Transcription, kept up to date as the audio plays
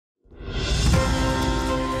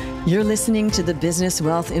You're listening to the Business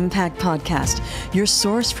Wealth Impact Podcast, your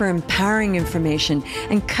source for empowering information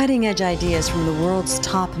and cutting-edge ideas from the world's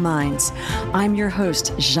top minds. I'm your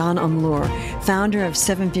host, Jeanne Amlour, founder of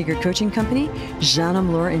seven-figure coaching company, Jeanne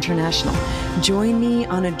Amlour International. Join me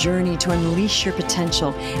on a journey to unleash your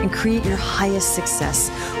potential and create your highest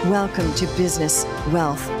success. Welcome to Business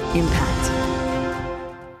Wealth Impact.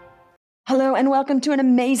 Hello, and welcome to an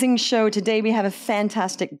amazing show. Today, we have a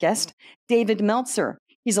fantastic guest, David Meltzer.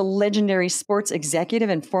 He's a legendary sports executive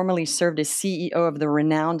and formerly served as CEO of the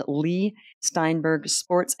renowned Leigh Steinberg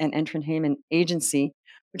Sports and Entertainment Agency,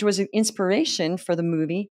 which was an inspiration for the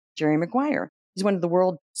movie Jerry Maguire. He's one of the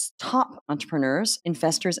world's top entrepreneurs,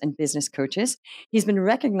 investors, and business coaches. He's been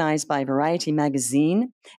recognized by Variety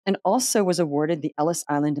magazine and also was awarded the Ellis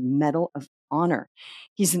Island Medal of Honor.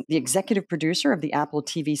 He's the executive producer of the Apple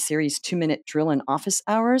TV series 2-Minute Drill and Office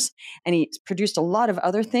Hours, and he's produced a lot of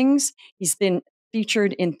other things. He's been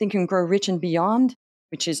featured in Think and Grow Rich and Beyond,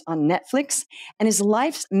 which is on Netflix. And his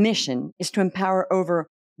life's mission is to empower over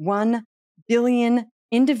 1 billion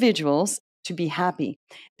individuals to be happy.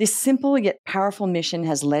 This simple yet powerful mission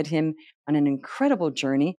has led him on an incredible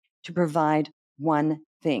journey to provide one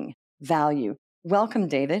thing: value. Welcome,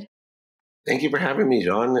 David. Thank you for having me,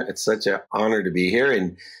 Jean. It's such an honor to be here.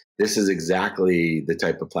 And this is exactly the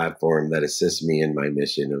type of platform that assists me in my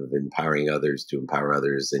mission of empowering others to empower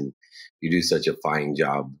others. And you do such a fine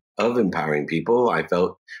job of empowering people. I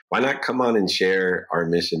felt, why not come on and share our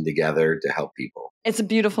mission together to help people? It's a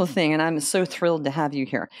beautiful thing, and I'm so thrilled to have you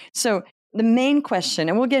here. So the main question,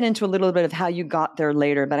 and we'll get into a little bit of how you got there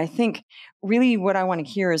later, but I think really what I want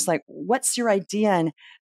to hear is like, what's your idea and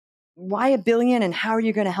why 1 billion, and how are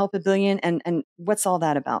you going to help 1 billion, and what's all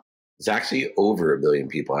that about? It's actually over 1 billion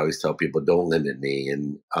people. I always tell people, don't limit me.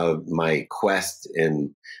 And my quest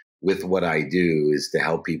with what I do is to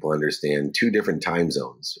help people understand 2 different time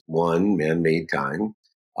zones. One, man-made time,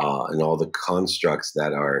 and all the constructs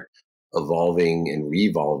that are evolving and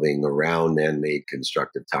revolving around man-made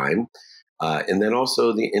constructive time. And then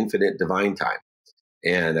also the infinite divine time.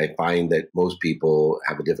 And I find that most people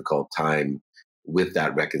have a difficult time with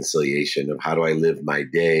that reconciliation of how do I live my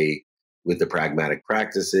day with the pragmatic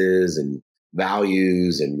practices and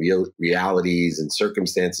values and realities and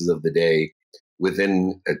circumstances of the day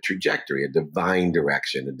within a trajectory, a divine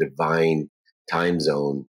direction, a divine time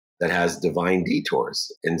zone that has divine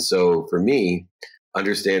detours. And so for me,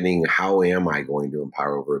 understanding how am I going to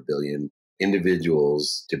empower over 1 billion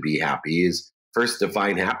individuals to be happy is first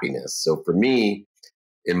define happiness. So for me,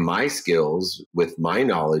 in my skills, with my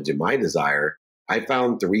knowledge and my desire, I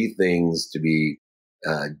found 3 things to be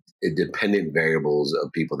dependent variables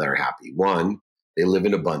of people that are happy. One, they live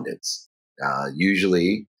in abundance.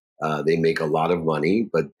 Usually they make a lot of money,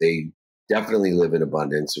 but they definitely live in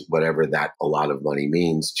abundance, whatever that a lot of money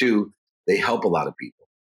means. 2, they help a lot of people.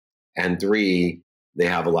 And 3, they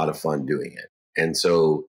have a lot of fun doing it. And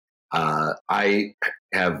so I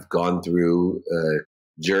have gone through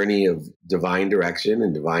a journey of divine direction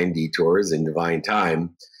and divine detours and divine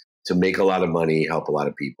time to make a lot of money, help a lot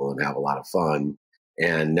of people, and have a lot of fun.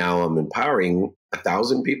 And now I'm empowering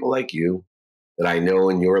 1,000 people like you that I know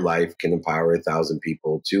in your life can empower 1,000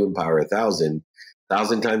 people to empower 1,000.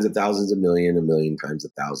 1,000 times 1,000 is 1 million, 1 million times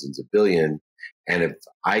 1,000 is 1 billion. And if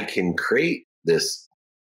I can create this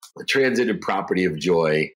transitive property of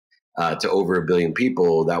joy to over 1 billion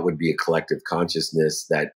people, that would be a collective consciousness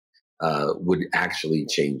that would actually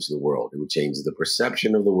change the world. It would change the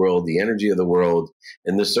perception of the world, the energy of the world,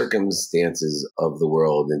 and the circumstances of the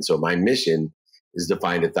world. And so my mission is to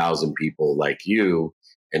find 1,000 people like you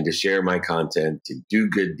and to share my content, to do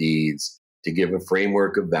good deeds, to give a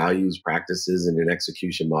framework of values, practices, and an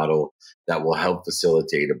execution model that will help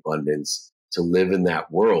facilitate abundance, to live in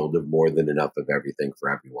that world of more than enough of everything for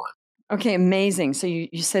everyone. Okay, amazing. So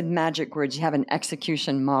you said magic words. You have an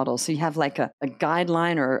execution model. So you have like a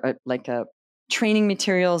guideline or like a training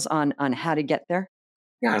materials on how to get there?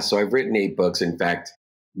 Yeah, so I've written 8 books. In fact,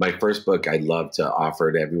 my first book I'd love to offer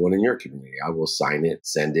to everyone in your community. I will sign it,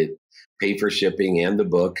 send it, pay for shipping and the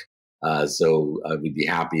book. So we'd be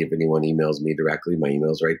happy if anyone emails me directly. My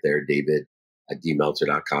email's right there,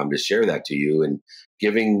 david@dmeltzer.com, to share that to you, and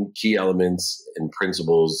giving key elements and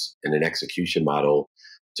principles and an execution model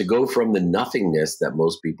to go from the nothingness that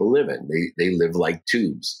most people live in. They live like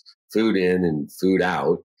tubes, food in and food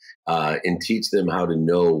out, and teach them how to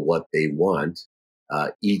know what they want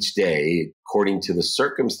each day according to the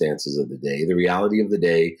circumstances of the day, the reality of the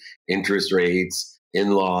day, interest rates,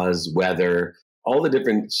 in-laws, weather, all the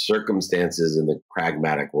different circumstances in the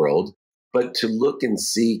pragmatic world, but to look and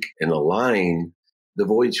seek and align the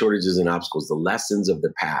void, shortages, and obstacles, the lessons of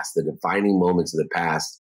the past, the defining moments of the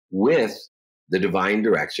past with the divine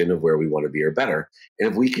direction of where we want to be or better. And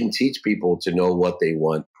if we can teach people to know what they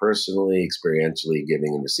want personally, experientially,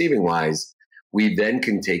 giving and receiving wise, we then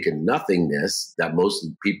can take a nothingness that most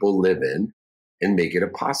people live in and make it a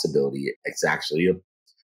possibility. It's actually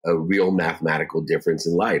a real mathematical difference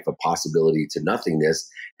in life, a possibility to nothingness.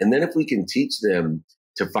 And then if we can teach them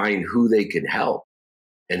to find who they can help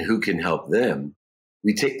and who can help them,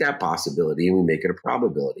 we take that possibility and we make it a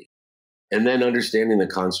probability. And then understanding the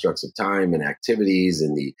constructs of time and activities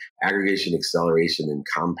and the aggregation, acceleration, and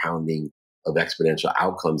compounding of exponential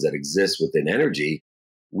outcomes that exist within energy,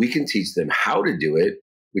 we can teach them how to do it,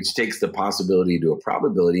 which takes the possibility to a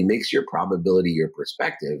probability, makes your probability your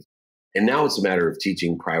perspective. And now it's a matter of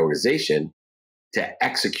teaching prioritization to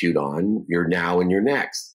execute on your now and your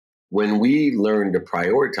next. When we learn to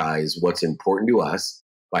prioritize what's important to us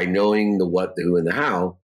by knowing the what, the who, and the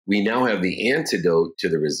how, we now have the antidote to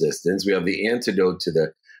the resistance. We have the antidote to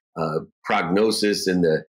the prognosis and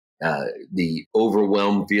the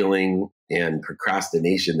overwhelmed feeling and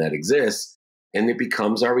procrastination that exists. And it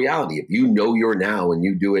becomes our reality. If you know your now and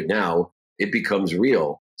you do it now, it becomes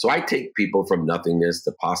real. So I take people from nothingness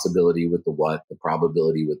to possibility with the what, the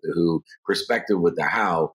probability with the who, perspective with the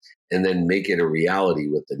how, and then make it a reality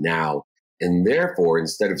with the now. And therefore,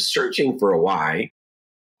 instead of searching for a why,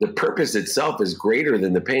 the purpose itself is greater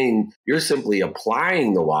than the pain. You're simply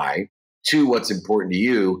applying the why to what's important to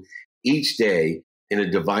you each day in a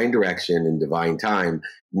divine direction and divine time.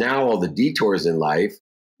 Now all the detours in life,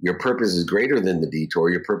 your purpose is greater than the detour.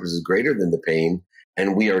 Your purpose is greater than the pain.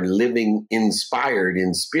 And we are living inspired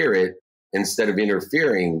in spirit instead of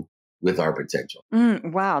interfering with our potential.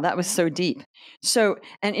 Wow, that was so deep. So,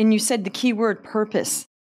 and you said the key word purpose.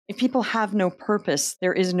 If people have no purpose,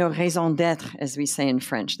 there is no raison d'être, as we say in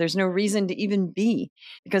French. There's no reason to even be,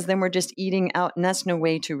 because then we're just eating out, and that's no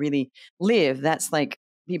way to really live. That's like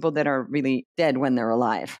people that are really dead when they're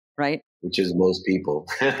alive, right? Which is most people,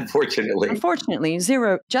 unfortunately. Unfortunately,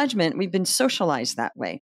 zero judgment. We've been socialized that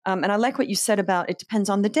way. And I like what you said about it depends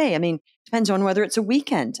on the day. I mean, it depends on whether it's a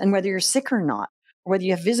weekend and whether you're sick or not, or whether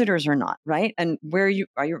you have visitors or not, right? And where you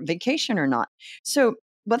are you on vacation or not. So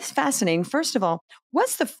what's fascinating, first of all,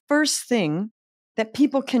 what's the first thing that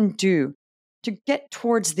people can do to get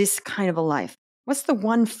towards this kind of a life? What's the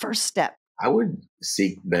one first step? I would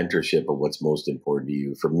seek mentorship of what's most important to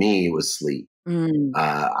you. For me, it was sleep.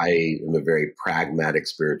 I am a very pragmatic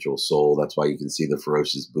spiritual soul. That's why you can see the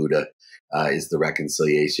ferocious Buddha is the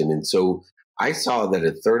reconciliation. And so I saw that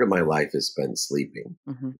a third of my life is spent sleeping.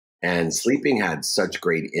 And sleeping had such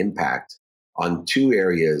great impact on two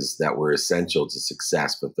areas that were essential to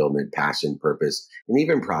success, fulfillment, passion, purpose, and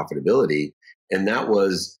even profitability. And that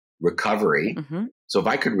was recovery. So if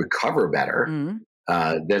I could recover better,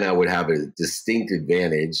 then I would have a distinct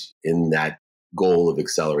advantage in that goal of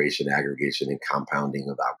acceleration, aggregation, and compounding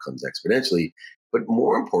of outcomes exponentially. But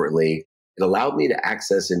more importantly, it allowed me to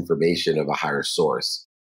access information of a higher source.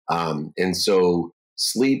 And so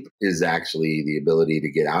sleep is actually the ability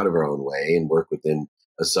to get out of our own way and work within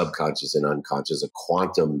a subconscious and unconscious, a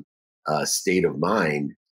quantum state of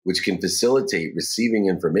mind, which can facilitate receiving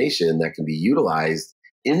information that can be utilized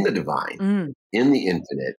in the divine, in the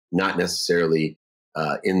infinite, not necessarily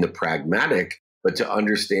in the pragmatic, but to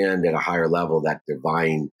understand at a higher level that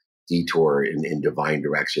divine detour in divine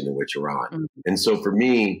direction in which you're on. And so for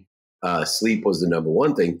me, sleep was the number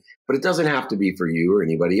one thing, but it doesn't have to be for you or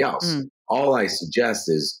anybody else. All I suggest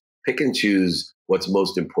is pick and choose what's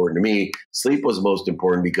most important to me. Sleep was most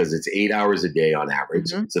important because it's 8 hours a day on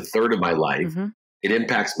average. It's a third of my life. It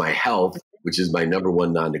impacts my health, which is my number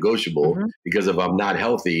one non-negotiable, because if I'm not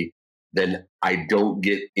healthy, then I don't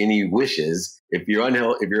get any wishes. If you're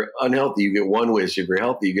unhealthy, you get one wish. If you're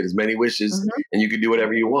healthy, you get as many wishes, and you can do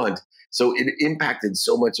whatever you want. So it impacted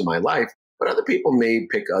so much of my life, but other people may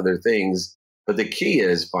pick other things. But the key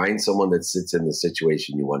is find someone that sits in the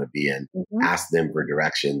situation you want to be in. Ask them for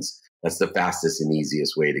directions. That's the fastest and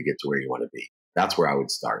easiest way to get to where you want to be. That's where I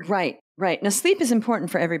would start. Right. Now, sleep is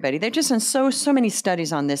important for everybody. They've just done so many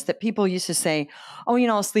studies on this that people used to say, oh,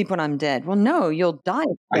 I'll sleep when I'm dead. Well, no, you'll die.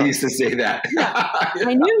 I used to say that. Yeah,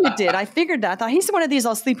 I knew you did. I figured that. I thought he's one of these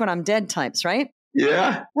I'll sleep when I'm dead types, right?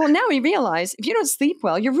 Yeah. Well, now we realize if you don't sleep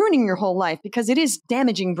well, you're ruining your whole life because it is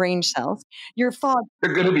damaging brain cells. Your fog.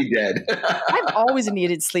 They're going to be dead. I've always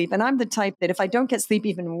needed sleep. And I'm the type that if I don't get sleep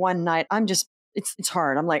even one night, it's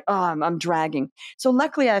hard. I'm like, I'm dragging. So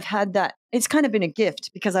luckily I've had that. It's kind of been a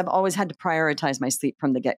gift because I've always had to prioritize my sleep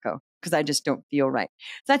from the get-go because I just don't feel right.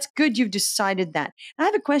 So that's good. You've decided that. And I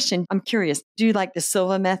have a question. I'm curious. Do you like the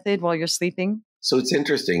Silva method while you're sleeping? So it's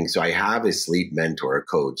interesting. So I have a sleep mentor, a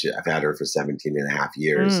coach. I've had her for 17 and a half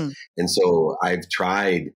years. Mm. And so I've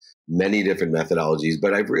tried many different methodologies,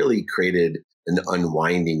 but I've really created an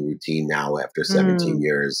unwinding routine now after 17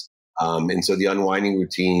 years. And so the unwinding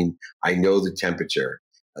routine, I know the temperature,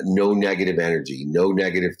 no negative energy, no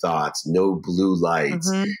negative thoughts, no blue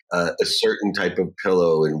lights, a certain type of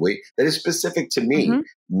pillow and weight that is specific to me,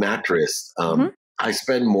 mattress. I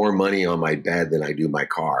spend more money on my bed than I do my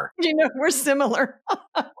car. You know, we're similar.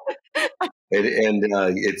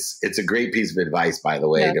 It's a great piece of advice, by the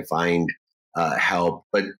way, to find help.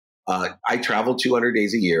 But I travel 200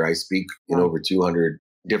 days a year. I speak in over 200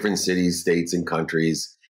 different cities, states, and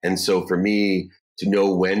countries. And so for me to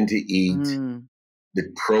know when to eat, the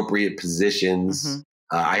appropriate positions,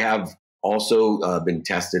 I have also been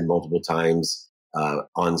tested multiple times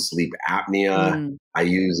on sleep apnea. I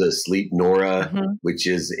use a sleep Nora, which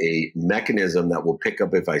is a mechanism that will pick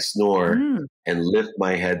up if I snore and lift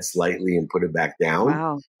my head slightly and put it back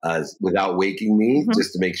down without waking me,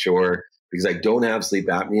 just to make sure, because I don't have sleep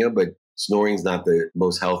apnea, but snoring is not the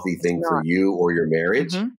most healthy thing for you or your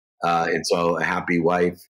marriage. And so a happy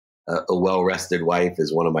wife, a well-rested wife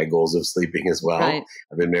is one of my goals of sleeping as well. Right.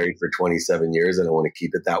 I've been married for 27 years and I want to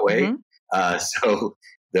keep it that way. So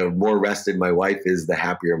the more rested my wife is, the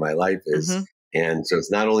happier my life is. And so it's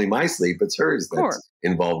not only my sleep, it's hers that's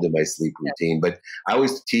involved in my sleep routine. But I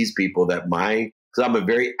always tease people that because I'm a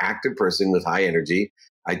very active person with high energy,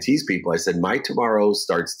 I tease people. I said, my tomorrow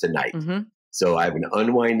starts tonight. So I have an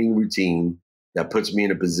unwinding routine that puts me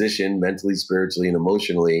in a position mentally, spiritually, and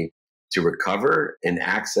emotionally to recover and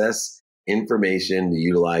access information to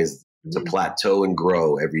utilize to plateau and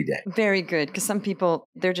grow every day. Very good. Because some people,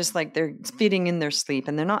 they're just like, they're fitting in their sleep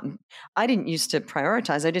and they're not, I didn't used to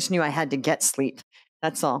prioritize. I just knew I had to get sleep.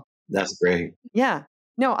 That's all. That's great. Yeah.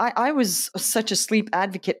 No, I was such a sleep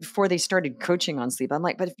advocate before they started coaching on sleep. I'm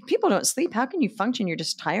like, but if people don't sleep, how can you function? You're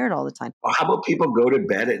just tired all the time. Well, how about people go to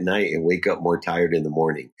bed at night and wake up more tired in the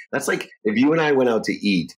morning? That's like if you and I went out to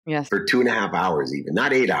eat for 2.5 hours, even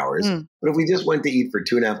not 8 hours, but if we just went to eat for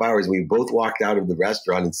 2.5 hours, we both walked out of the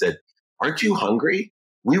restaurant and said, aren't you hungry?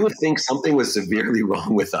 We would think something was severely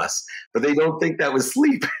wrong with us, but they don't think that was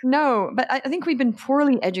sleep. No, but I think we've been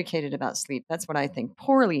poorly educated about sleep. That's what I think.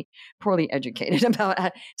 Poorly educated about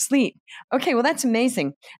sleep. Okay, well, that's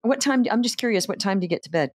amazing. What time? I'm just curious. What time do you get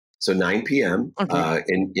to bed? So 9 p.m.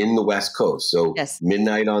 In the West Coast. So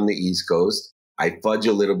midnight on the East Coast. I fudge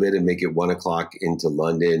a little bit and make it 1 o'clock into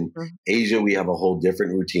London. Asia, we have a whole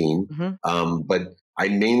different routine. But I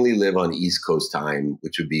mainly live on East Coast time,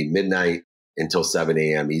 which would be midnight until 7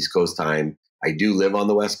 a.m. East Coast time. I do live on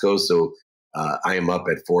the West Coast, so I am up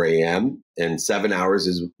at 4 a.m. and 7 hours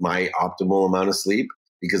is my optimal amount of sleep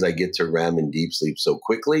because I get to REM and deep sleep so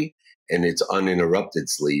quickly, and it's uninterrupted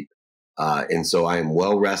sleep. And so I am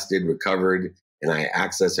well rested, recovered, and I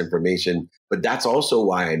access information. But that's also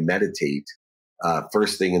why I meditate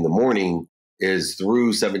first thing in the morning is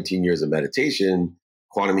through 17 years of meditation,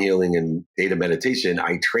 quantum healing and data meditation,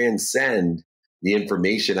 I transcend the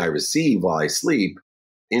information I receive while I sleep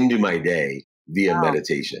into my day via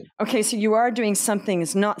meditation. Okay, so you are doing something,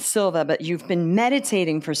 it's not Silva, but you've been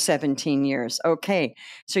meditating for 17 years. Okay,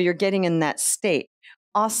 so you're getting in that state.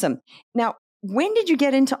 Awesome. Now, when did you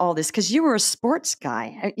get into all this? Because you were a sports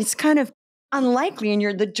guy. It's kind of unlikely, and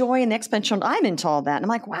you're the joy and the exponential. I'm into all that. And I'm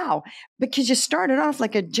like, wow, because you started off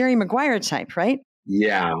like a Jerry Maguire type, right?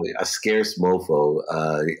 Yeah, a scarce mofo.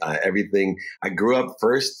 Everything. I grew up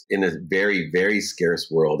first in a very, very scarce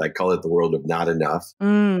world. I call it the world of not enough.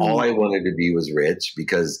 All I wanted to be was rich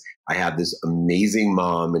because I had this amazing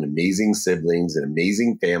mom and amazing siblings, an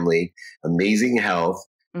amazing family, amazing health.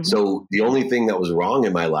 So the only thing that was wrong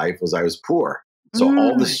in my life was I was poor. So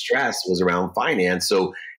all the stress was around finance.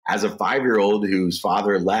 So as a 5-year-old whose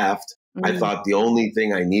father left, I thought the only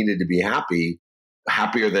thing I needed to be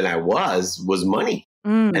happier than I was money.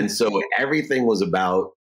 And so everything was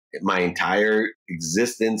about my entire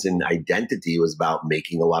existence and identity was about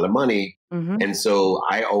making a lot of money. And so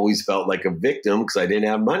I always felt like a victim because I didn't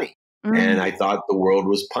have money. And I thought the world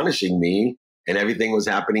was punishing me and everything was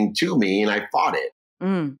happening to me and I fought it.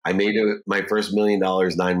 I made my first $1 million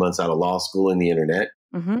 9 months out of law school in the internet.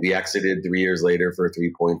 We exited 3 years later for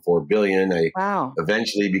 $3.4 billion. I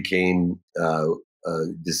eventually became the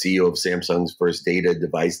CEO of Samsung's first data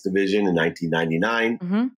device division in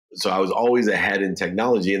 1999. So I was always ahead in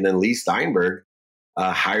technology. And then Leigh Steinberg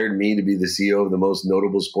hired me to be the CEO of the most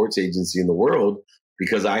notable sports agency in the world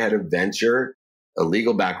because I had a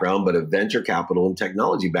legal background, but a venture capital and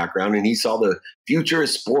technology background. And he saw the future of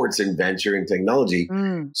sports and venture and technology.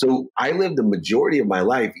 So I lived the majority of my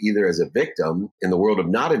life either as a victim in the world of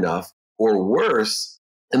not enough or worse,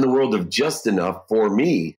 in the world of just enough for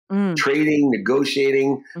me, trading,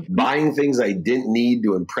 negotiating, buying things I didn't need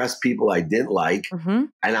to impress people I didn't like. And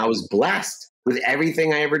I was blessed with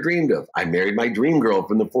everything I ever dreamed of. I married my dream girl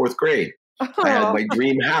from the 4th grade. I had my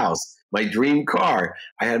dream house, my dream car.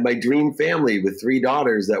 I had my dream family with 3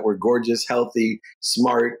 daughters that were gorgeous, healthy,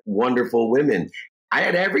 smart, wonderful women. I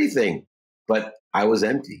had everything, but I was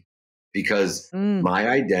empty because my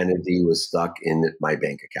identity was stuck in my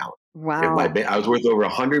bank account. Wow. I was worth over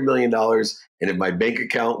 $100 million. And if my bank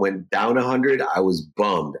account went down 100, I was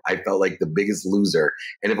bummed. I felt like the biggest loser.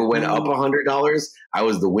 And if it went up $100, I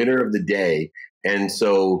was the winner of the day. And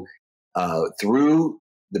so through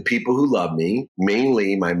the people who love me,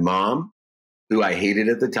 mainly my mom, who I hated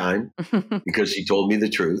at the time because she told me the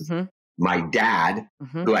truth, my dad,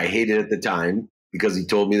 who I hated at the time because he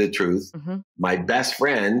told me the truth, my best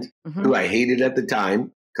friend, who I hated at the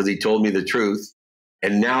time because he told me the truth.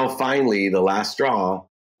 And now finally, the last straw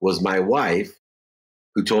was my wife,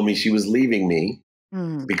 who told me she was leaving me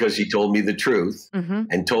because she told me the truth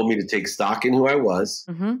and told me to take stock in who I was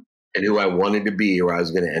and who I wanted to be, or I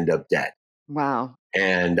was going to end up dead. Wow.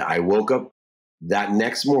 And I woke up that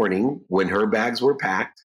next morning when her bags were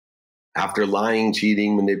packed, after lying,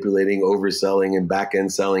 cheating, manipulating, overselling, and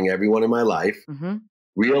back-end selling everyone in my life,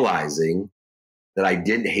 realizing that I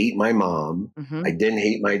didn't hate my mom, I didn't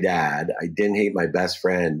hate my dad, I didn't hate my best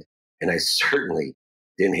friend, and I certainly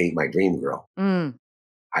didn't hate my dream girl.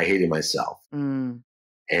 I hated myself.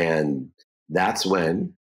 And that's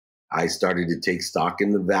when I started to take stock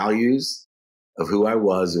in the values of who I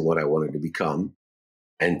was and what I wanted to become,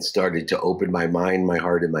 and started to open my mind, my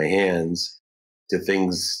heart, and my hands to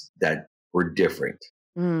things that were different,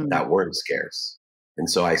 that weren't scarce. And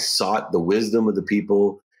so I sought the wisdom of the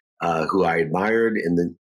people who I admired, and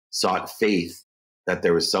then sought faith that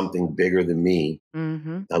there was something bigger than me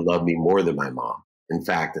that loved me more than my mom. In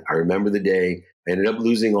fact, I remember the day I ended up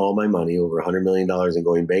losing all my money, over $100 million, and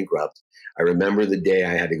going bankrupt. I remember the day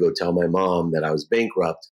I had to go tell my mom that I was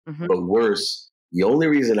bankrupt, but worse, the only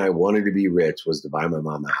reason I wanted to be rich was to buy my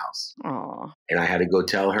mom a house. Aww. And I had to go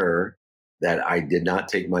tell her that I did not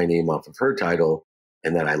take my name off of her title,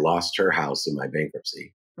 and that I lost her house in my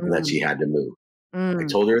bankruptcy, and that she had to move. I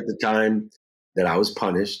told her at the time that I was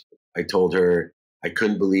punished. I told her I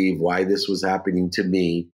couldn't believe why this was happening to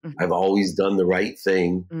me. I've always done the right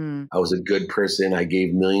thing. I was a good person. I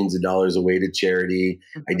gave millions of dollars away to charity.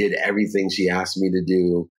 I did everything she asked me to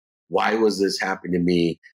do. Why was this happening to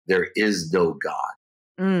me? There is no God.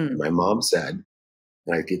 And my mom said,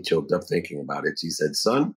 and I get choked up thinking about it, she said,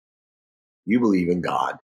 son, you believe in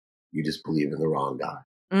God. You just believe in the wrong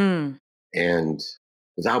God. And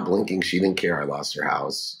without blinking, she didn't care I lost her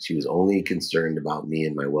house. She was only concerned about me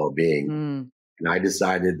and my well-being. And I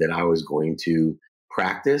decided that I was going to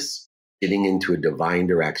practice getting into a divine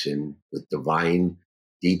direction with divine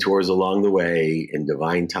detours along the way and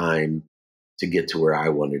divine time to get to where I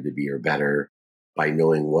wanted to be, or better, by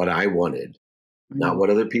knowing what I wanted, not what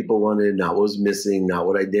other people wanted, not what was missing, not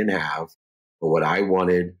what I didn't have, but what I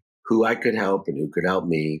wanted, who I could help and who could help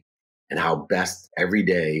me, and how best every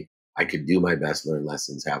day I could do my best, learn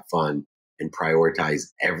lessons, have fun, and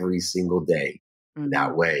prioritize every single day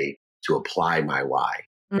that way to apply my why.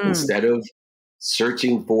 Instead of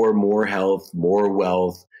searching for more health, more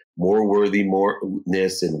wealth, more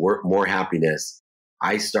worthiness, and more happiness,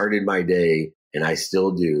 I started my day, and I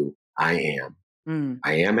still do. I am.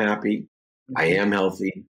 I am happy. I am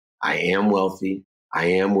healthy. I am wealthy. I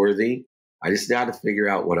am worthy. I just got to figure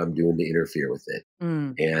out what I'm doing to interfere with it.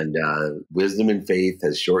 And wisdom and faith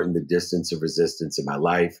has shortened the distance of resistance in my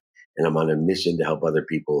life. And I'm on a mission to help other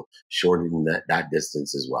people shorten that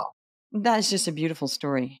distance as well. That's just a beautiful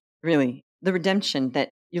story, really. The redemption, that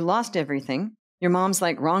you lost everything. Your mom's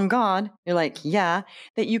like, wrong God. You're like, yeah,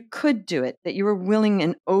 that you could do it, that you were willing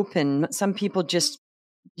and open. Some people just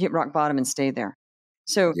hit rock bottom and stay there.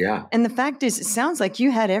 So, yeah. And the fact is, it sounds like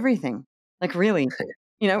you had everything. Like, really,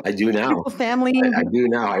 I do now. Family. I do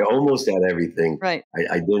now. I almost had everything. Right.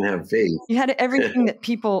 I didn't have faith. You had everything that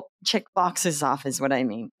people check boxes off, is what I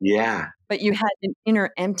mean. Yeah. But you had an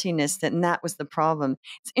inner emptiness, and that was the problem.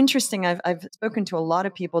 It's interesting. I've spoken to a lot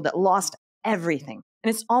of people that lost everything.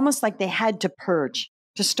 And it's almost like they had to purge,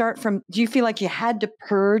 to start from. Do you feel like you had to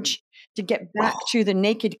purge to get back to the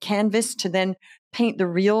naked canvas to then paint the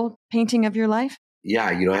real painting of your life? Yeah.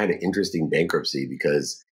 I had an interesting bankruptcy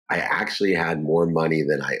because I actually had more money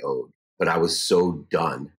than I owed, but I was so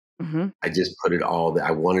done. I just put it all that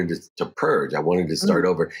I wanted to purge. I wanted to start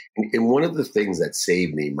over. And one of the things that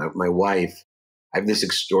saved me, my wife, I have this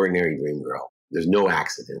extraordinary dream girl. There's no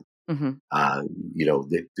accident.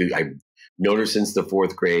 known her since the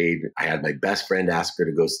fourth grade. I had my best friend ask her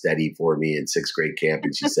to go steady for me in sixth grade camp,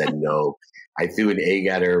 and she said no. I threw an egg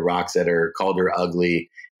at her, rocks at her, called her ugly.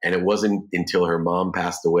 And it wasn't until her mom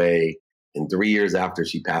passed away, and 3 years after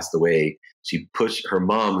she passed away, she pushed her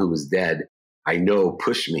mom, who was dead,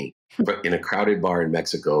 pushed me in a crowded bar in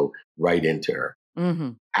Mexico right into her.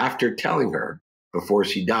 Mm-hmm. After telling her before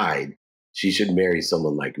she died, she should marry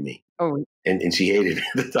someone like me. Oh, And she hated me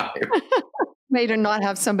at the time. made her not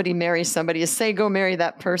have somebody marry somebody. Say, go marry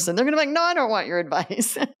that person. They're going to be like, no, I don't want your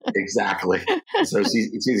advice. Exactly. So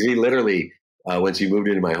she literally, when she moved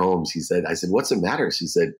into my home, I said, what's the matter? She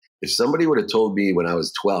said, if somebody would have told me when I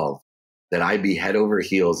was 12 that I'd be head over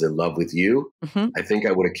heels in love with you, Mm-hmm. I think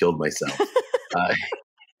I would have killed myself.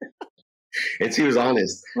 And she was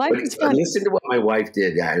honest. Life But is funny. listen to what my wife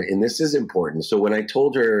did. And this is important. So when I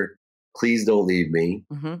told her, please don't leave me,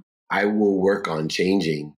 Mm-hmm. I will work on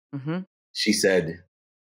changing. Mm-hmm. She said,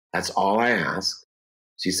 that's all I ask.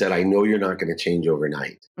 She said, I know you're not going to change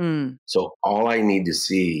overnight. Mm. So all I need to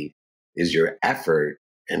see is your effort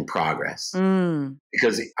and progress. Mm.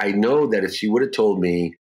 Because I know that if she would have told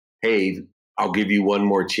me, hey, I'll give you one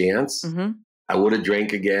more chance, Mm-hmm. I would have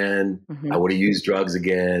drank again. Mm-hmm. I would have used drugs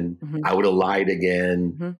again. Mm-hmm. I would have lied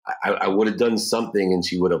again. Mm-hmm. I would have done something and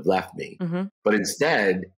she would have left me. Mm-hmm. But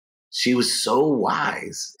instead, she was so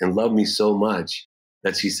wise and loved me so much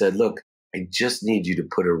that she said, look, I just need you to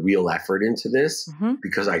put a real effort into this Mm-hmm.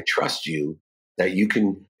 because I trust you that you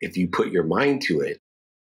can, if you put your mind to it,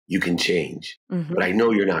 you can change. Mm-hmm. But I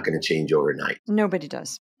know you're not going to change overnight. Nobody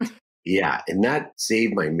does. Yeah. And that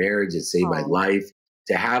saved my marriage. It saved my Oh. life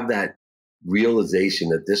to have that realization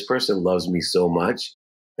that this person loves me so much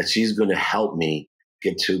that she's going to help me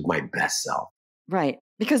get to my best self. Right.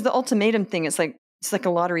 Because the ultimatum thing, it's like a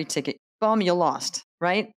lottery ticket. Boom, you lost,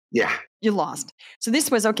 right? Yeah. You lost. So this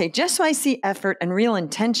was, okay, just so I see effort and real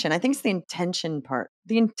intention. I think it's the intention part.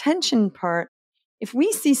 The intention part, if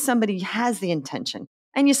we see somebody has the intention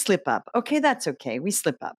and you slip up, okay, that's okay. We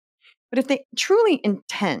slip up. But if they truly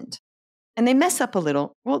intend and they mess up a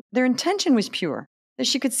little, well, their intention was pure, that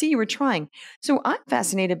she could see you were trying. So I'm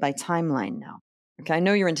fascinated by timeline now. Okay, I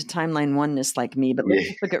know you're into timeline oneness like me, but let's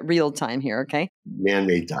just look at real time here, okay?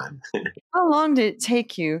 Man-made time. How long did it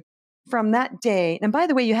take you from that day? And by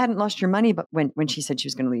the way, you hadn't lost your money, but when she said she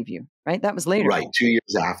was going to leave you, right? That was later. Right. 2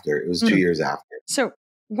 years after. It was 2 years after. So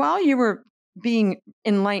while you were being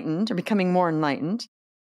enlightened or becoming more enlightened,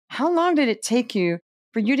 how long did it take you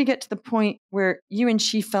for you to get to the point where you and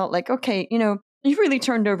she felt like, okay, you've really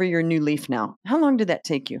turned over your new leaf now? How long did that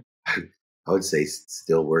take you? I would say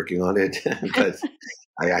still working on it. But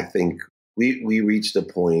I think we reached a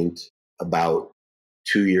point about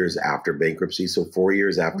 2 years after bankruptcy. So 4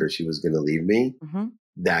 years after she was going to leave me, Mm-hmm.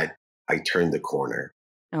 that I turned the corner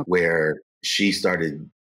Okay. where she started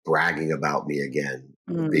bragging about me again,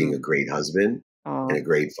 being a great husband and a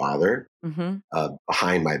great father Mm-hmm.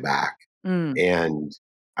 behind my back. Mm. And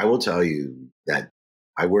I will tell you that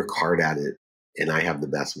I work hard at it and I have the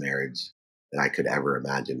best marriage that I could ever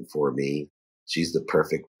imagine for me. She's the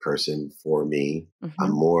perfect person for me.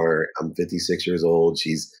 Mm-hmm. I'm 56 years old.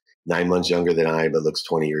 She's 9 months younger than I, but looks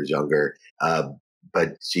 20 years younger.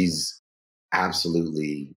 But she's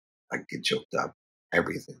absolutely, I get choked up,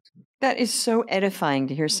 everything. That is so edifying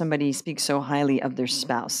to hear somebody speak so highly of their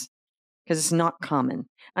spouse, because it's not common.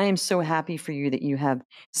 I am so happy for you that you have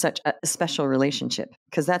such a special relationship,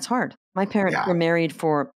 because that's hard. My parents Yeah. were married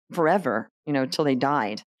for forever, till they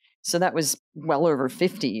died. So that was well over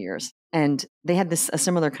 50 years. And they had a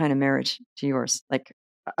similar kind of marriage to yours, like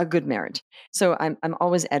a good marriage. So I'm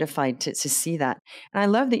always edified to see that. And I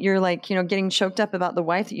love that you're like, getting choked up about the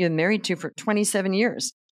wife that you had married to for 27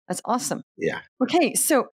 years. That's awesome. Yeah. Okay.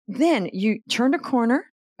 So then you turned a corner.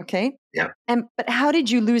 Okay. Yeah. But how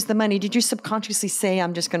did you lose the money? Did you subconsciously say,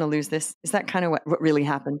 I'm just going to lose this? Is that kind of what really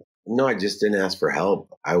happened? No, I just didn't ask for help.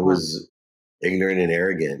 I was ignorant and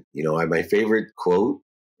arrogant. My favorite quote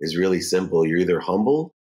is really simple. You're either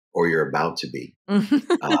humble or you're about to be.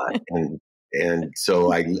 And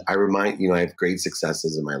so I remind, I have great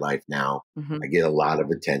successes in my life now. Mhm. I get a lot of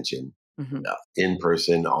attention Mhm. in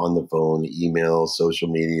person, on the phone, email, social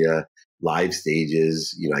media, live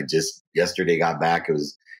stages. I just yesterday got back. It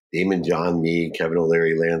was Damon, John, me, Kevin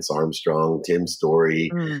O'Leary, Lance Armstrong, Tim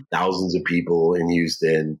Story, Mm. thousands of people in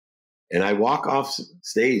Houston. And I walk off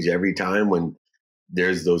stage every time when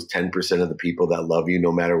there's those 10% of the people that love you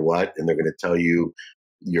no matter what, and they're going to tell you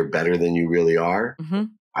you're better than you really are. Mhm.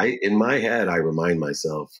 In my head, I remind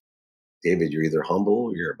myself, David, you're either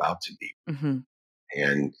humble or you're about to be, Mhm.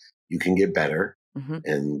 and you can get better. Mhm.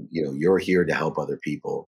 And, you're here to help other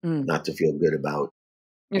people, Mm. not to feel good about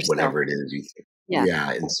Yourself. whatever it is you think. Yeah.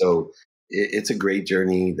 Yeah. And so it's a great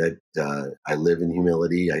journey that I live in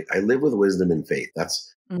humility. I live with wisdom and faith. I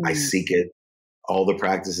Mm. seek it. All the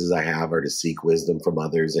practices I have are to seek wisdom from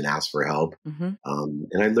others and ask for help. Hmm.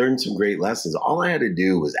 And I learned some great lessons. All I had to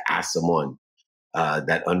do was ask someone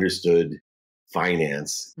that understood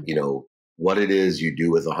finance, what it is you do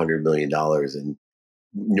with $100 million and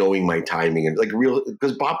knowing my timing and like real,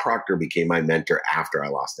 because Bob Proctor became my mentor after I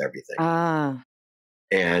lost everything. Ah,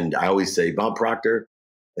 And I always say, Bob Proctor,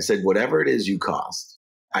 I said, whatever it is you cost,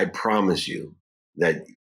 I promise you that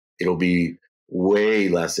it'll be way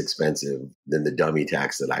less expensive than the dummy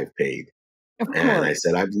tax that I've paid. of And I course.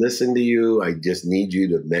 said, I've listened to you. I just need you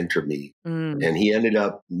to mentor me. Mm. And he ended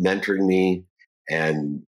up mentoring me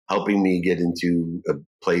and helping me get into a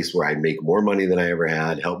place where I make more money than I ever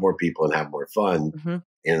had, help more people and have more fun. Hmm.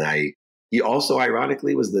 And he also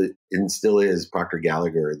ironically was and still is Proctor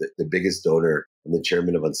Gallagher, the biggest donor and the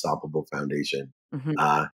chairman of Unstoppable Foundation. Hmm.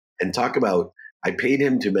 Uh, and talk about, I paid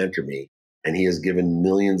him to mentor me and he has given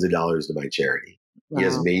millions of dollars to my charity. He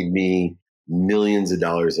has Wow. made me millions of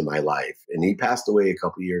dollars in my life. And he passed away a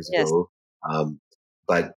couple years Yes. ago. Um,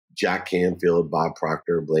 but Jack Canfield, Bob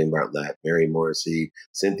Proctor, Blaine Bartlett, Mary Morrissey,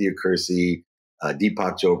 Cynthia Kersey,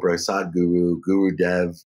 Deepak Chopra, Sadhguru, Guru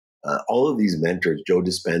Dev, all of these mentors, Joe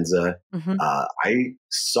Dispenza, Hmm. I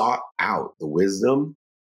sought out the wisdom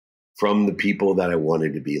from the people that I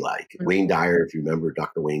wanted to be like. Wayne Dyer, if you remember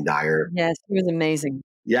Dr. Wayne Dyer. Yes, he was amazing.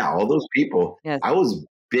 Yeah, all those people. Yes. I was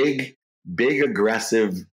big,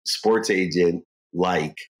 aggressive sports agent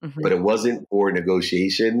like, Hmm. but it wasn't for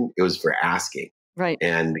negotiation. It was for asking. Right.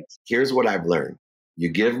 And here's what I've learned. You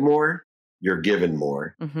give more, you're given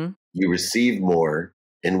more. Hmm. You receive more.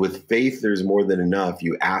 And with faith, there's more than enough.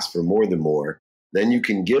 You ask for more than more. Then you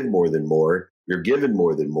can give more than more. You're given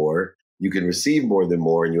more than more. You can receive more than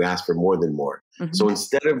more, and you ask for more than more. Hmm. So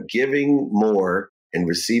instead of giving more and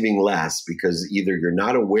receiving less, because either you're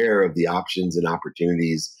not aware of the options and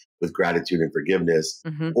opportunities with gratitude and forgiveness,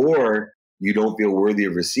 Hmm. or you don't feel worthy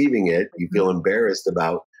of receiving it, you feel embarrassed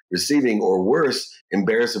about receiving, or worse,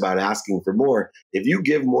 embarrassed about asking for more. If you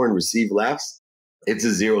give more and receive less, it's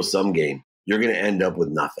a zero sum game. You're going to end up with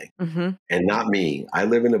nothing. Hmm. And not me. I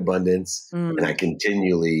live in abundance and I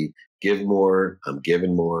continually give more. I'm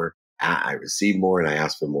given more. I receive more and I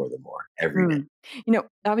ask for more than more every day. Mm.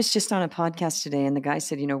 I was just on a podcast today and the guy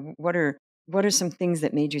said, what are some things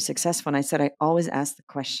that made you successful? And I said, I always ask the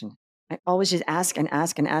question. I always just ask and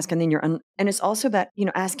ask and ask. And then and it's also about,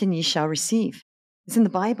 ask and ye shall receive. It's in the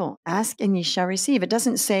Bible. Ask and ye shall receive. It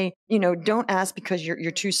doesn't say, don't ask because you're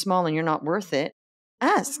too small and you're not worth it.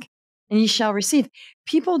 Ask and ye shall receive.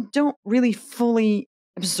 People don't really fully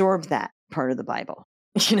absorb that part of the Bible.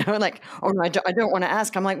 Like, oh no, I don't want to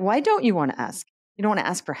ask. I'm like, why don't you want to ask? You don't want to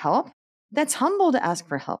ask for help? That's humble to ask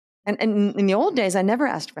for help. And in the old days, I never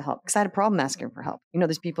asked for help because I had a problem asking for help.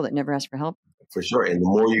 There's people that never ask for help. For sure. And the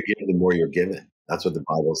more you give, the more you're given. That's what the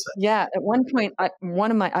Bible says. Yeah. At one point, I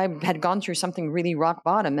had gone through something really rock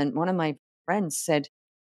bottom, and one of my friends said,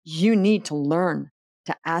 "You need to learn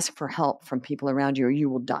to ask for help from people around you, or you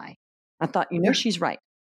will die." I thought, Yeah. she's right.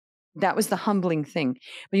 That was the humbling thing.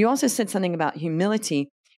 But you also said something about humility.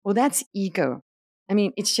 Well, that's ego. I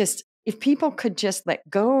mean, it's just, if people could just let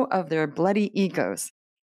go of their bloody egos,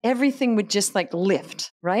 everything would just like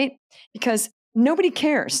lift, right? Because nobody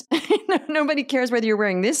cares. Nobody cares whether you're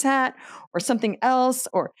wearing this hat or something else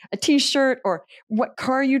or a t-shirt or what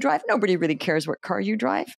car you drive. Nobody really cares what car you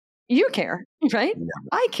drive. You care, right? Yeah.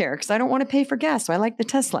 I care because I don't want to pay for gas. So I like the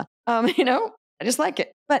Tesla. I just like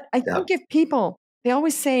it. But I Yeah. think if people, they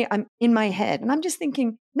always say I'm in my head, and I'm just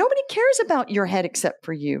thinking, nobody cares about your head except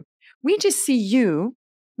for you. We just see you.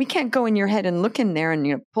 We can't go in your head and look in there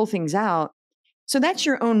and pull things out. So that's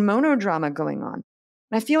your own monodrama going on.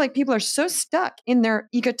 And I feel like people are so stuck in their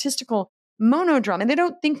egotistical monodrama, and they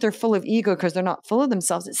don't think they're full of ego because they're not full of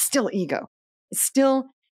themselves. It's still ego. It's still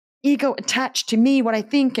ego attached to me, what I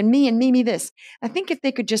think, and me, this. I think if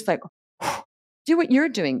they could just do what you're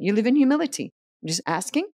doing, you live in humility, just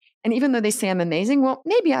asking. And even though they say I'm amazing, well,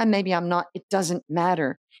 maybe I'm not. It doesn't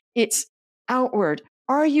matter. It's outward.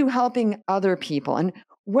 Are you helping other people? And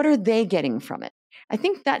what are they getting from it? I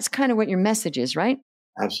think that's kind of what your message is, right?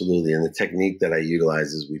 Absolutely. And the technique that I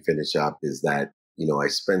utilize as we finish up is that, I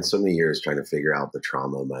spent so many years trying to figure out the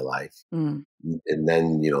trauma of my life. Mm. And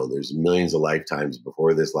then, there's millions of lifetimes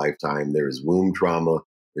before this lifetime. There is womb trauma,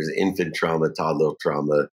 there's infant trauma, toddler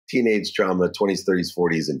trauma, teenage trauma, 20s, 30s,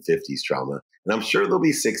 40s, and 50s trauma. And I'm sure there'll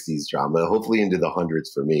be 60s trauma, hopefully into the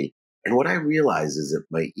hundreds for me. And what I realize is that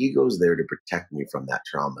my ego's there to protect me from that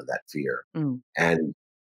trauma, that fear. Mm. And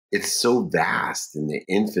it's so vast and the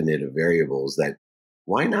infinite of variables that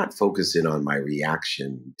why not focus in on my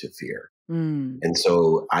reaction to fear? And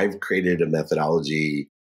so I've created a methodology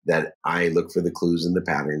that I look for the clues and the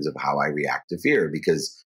patterns of how I react to fear.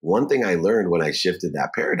 Because one thing I learned when I shifted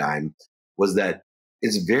that paradigm was that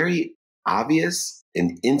it's very obvious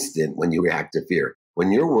and instant when you react to fear.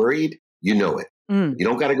 When you're worried, you know it. You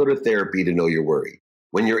don't got to go to therapy to know you're worried.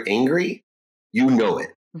 When you're angry, you know it.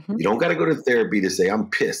 You don't got to go to therapy to say, I'm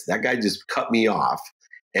pissed. That guy just cut me off.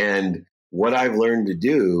 And what I've learned to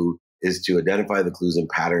do is to identify the clues and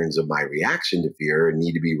patterns of my reaction to fear,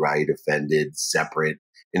 need to be right, offended, separate,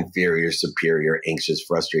 inferior, superior, anxious,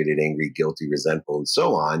 frustrated, angry, guilty, resentful, and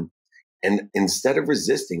so on. And instead of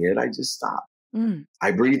resisting it, I just stop.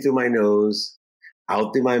 I breathe through my nose,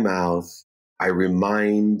 out through my mouth. I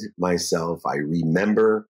remind myself, I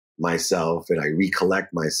remember myself, and I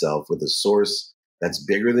recollect myself with a source that's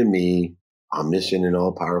bigger than me, omniscient and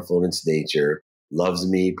all powerful in its nature, loves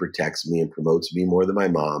me, protects me, and promotes me more than my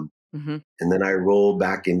mom. And then I roll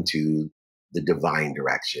back into the divine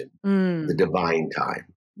direction, the divine time,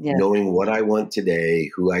 knowing what I want today,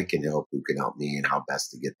 who I can help, who can help me, and how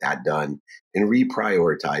best to get that done, and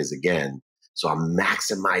reprioritize again. So I'm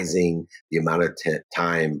maximizing the amount of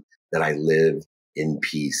time that I live in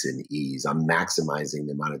peace and ease. I'm maximizing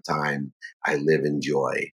the amount of time I live in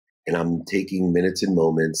joy. And I'm taking minutes and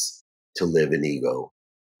moments to live in ego,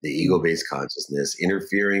 the ego-based consciousness,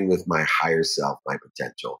 interfering with my higher self, my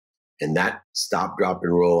potential. And that stop, drop,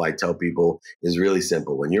 and roll, I tell people, is really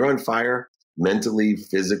simple. When you're on fire, mentally,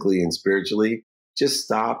 physically, and spiritually, just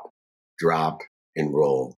stop, drop, and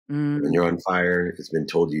roll. When you're on fire, it's been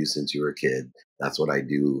told to you since you were a kid. That's what I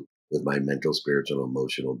do with my mental, spiritual,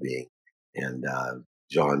 emotional being. And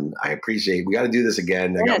John, I appreciate, we got to do this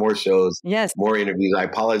again. I got more shows, more interviews. I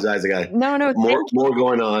apologize. I got more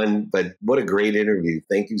going on, but what a great interview.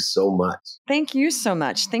 Thank you so much. Thank you so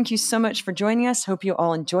much. Thank you so much for joining us. Hope you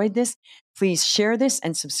all enjoyed this. Please share this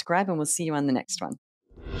and subscribe, and we'll see you on the next one.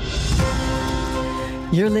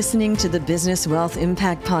 You're listening to the Business Wealth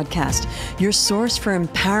Impact Podcast, your source for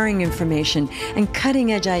empowering information and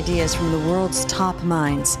cutting-edge ideas from the world's top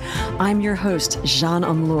minds. I'm your host, Jean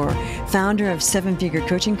Amlour, founder of seven-figure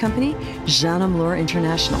coaching company, Jean Amlour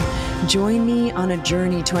International. Join me on a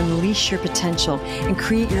journey to unleash your potential and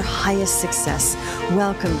create your highest success.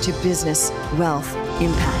 Welcome to Business Wealth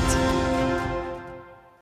Impact.